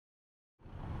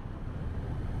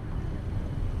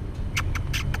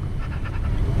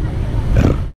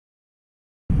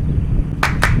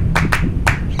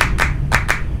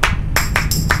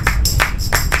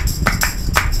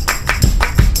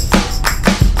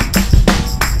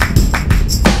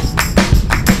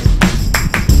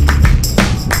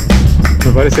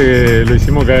Me parece que lo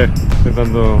hicimos caer de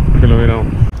tanto que lo miramos.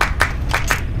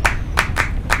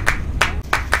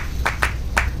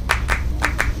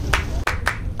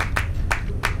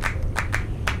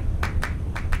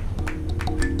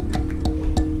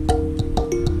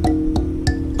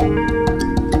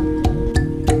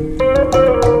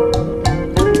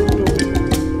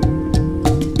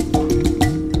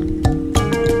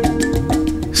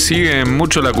 Siguen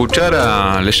mucho la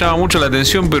cuchara, les llama mucho la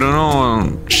atención, pero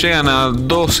no llegan a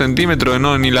 2 centímetros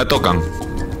y ni la tocan.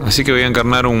 Así que voy a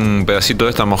encarnar un pedacito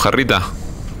de esta mojarrita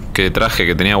que traje,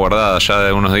 que tenía guardada ya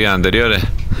de unos días anteriores.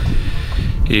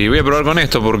 Y voy a probar con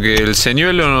esto porque el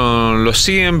señuelo lo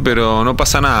siguen, pero no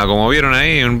pasa nada. Como vieron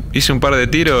ahí, hice un par de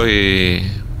tiros y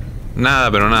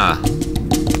nada, pero nada.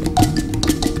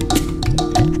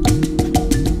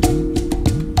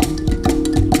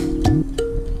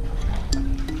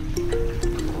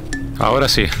 Ahora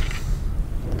sí,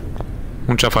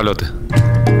 un chafalote.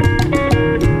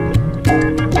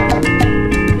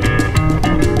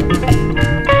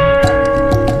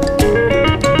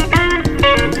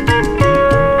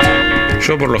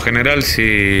 Yo por lo general,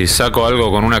 si saco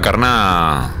algo con una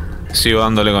carnada, sigo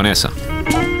dándole con esa.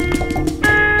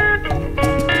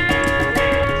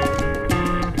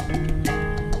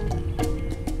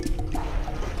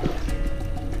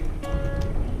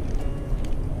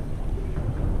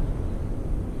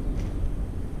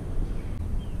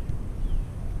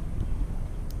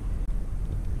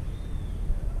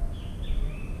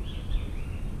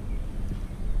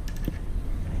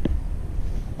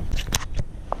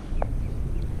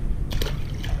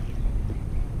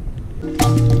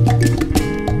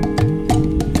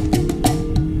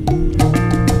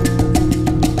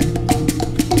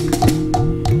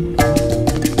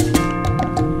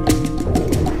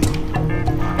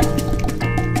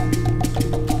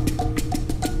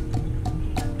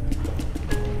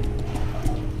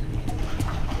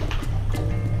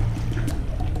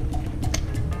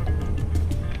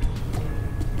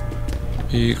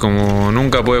 Y como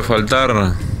nunca puede faltar,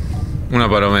 una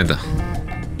palometa.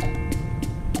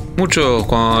 Muchos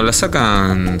cuando la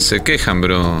sacan se quejan,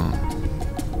 pero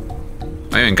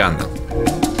a mí me encanta.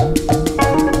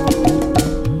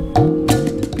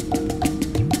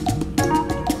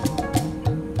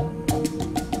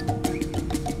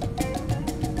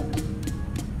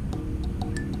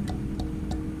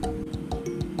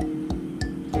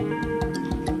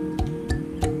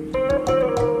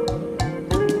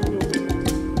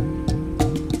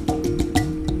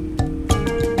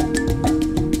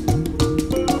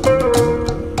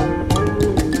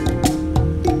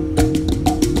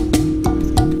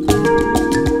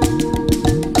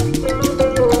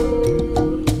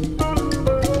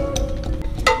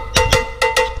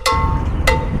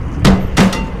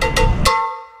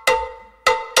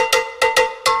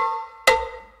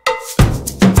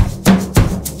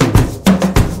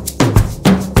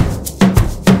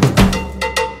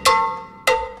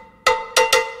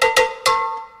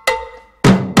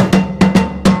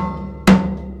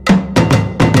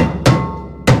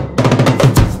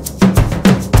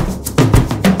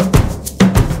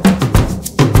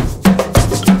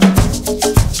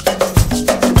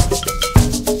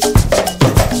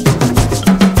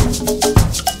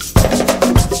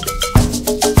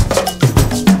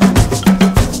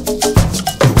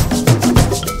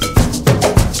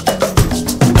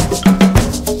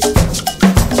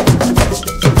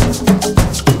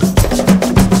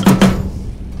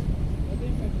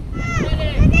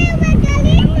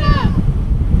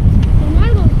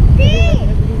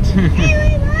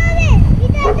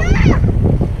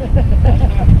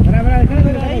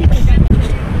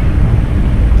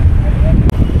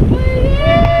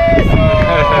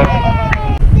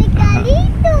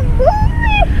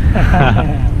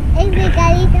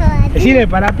 Decile,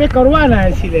 para pesca urbana,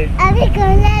 decile. A pesca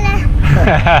urbana.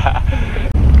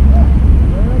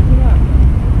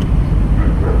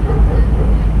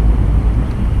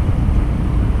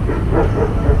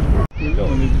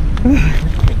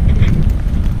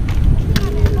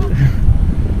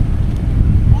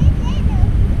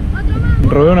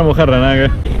 Robé una mojarra, nada que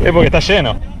ver. Es porque está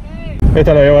lleno.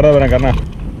 Esta la voy a guardar para encarnar.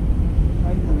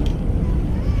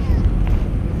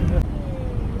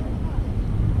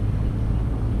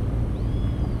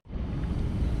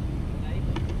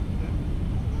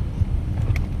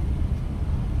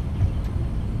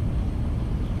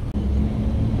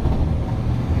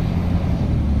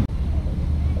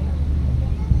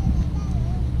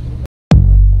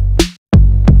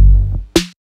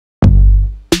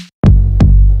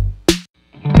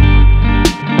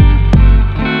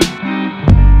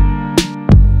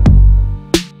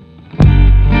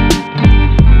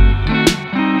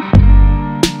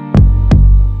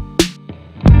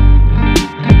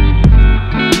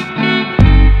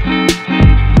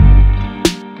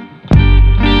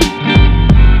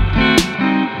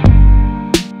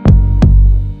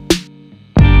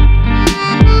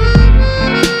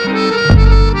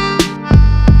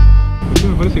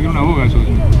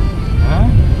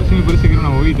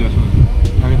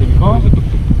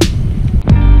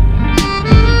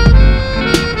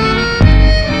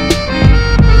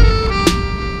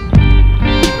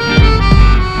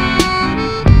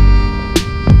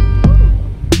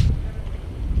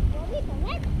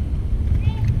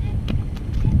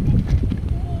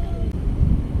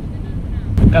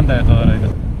 encantan estos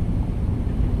doraditos.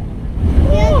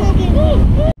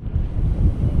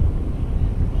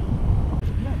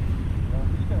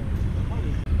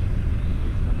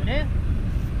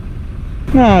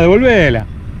 No, devolvela.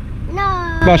 No.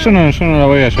 Va, yo no la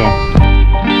voy a llevar.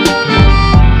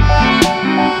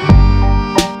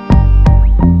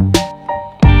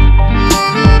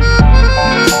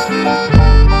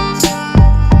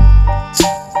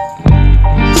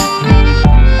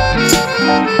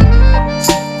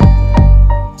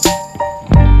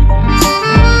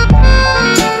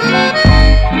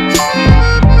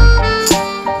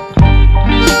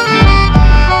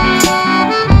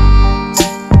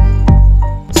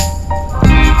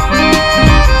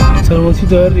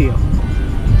 Salmoncito de río.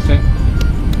 Sí.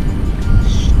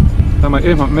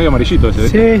 Es medio amarillito ese,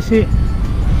 ¿ves? Sí, sí.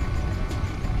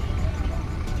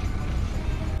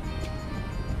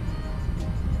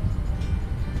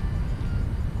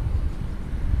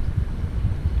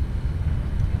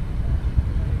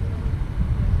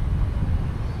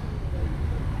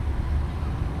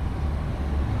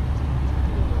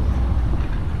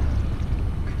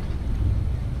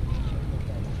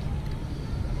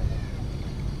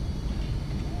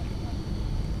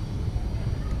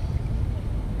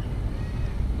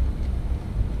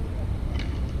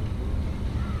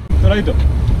 Doradito.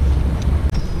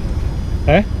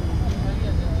 ¿Eh?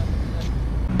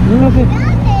 No sé.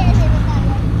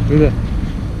 ¿Viste?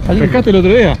 ¿Pescaste el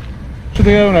otro día? Yo te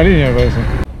voy a dar una línea, me parece.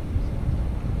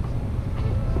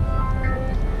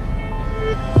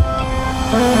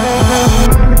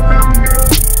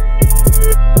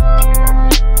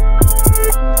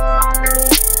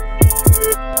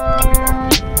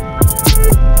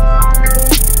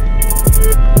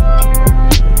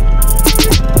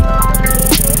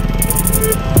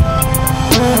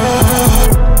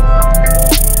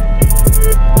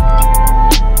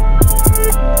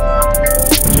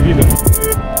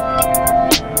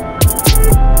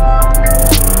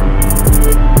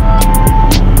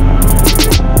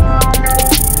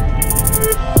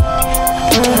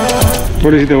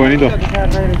 ¿Vos le hiciste bonito?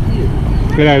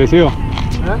 ¿Era agresivo?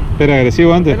 ¿Ah? ¿Era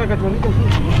agresivo antes? Era cachorrito,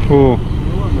 sí. Uh.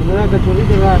 Cuando era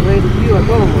cachorrito era re agresivo a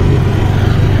todo.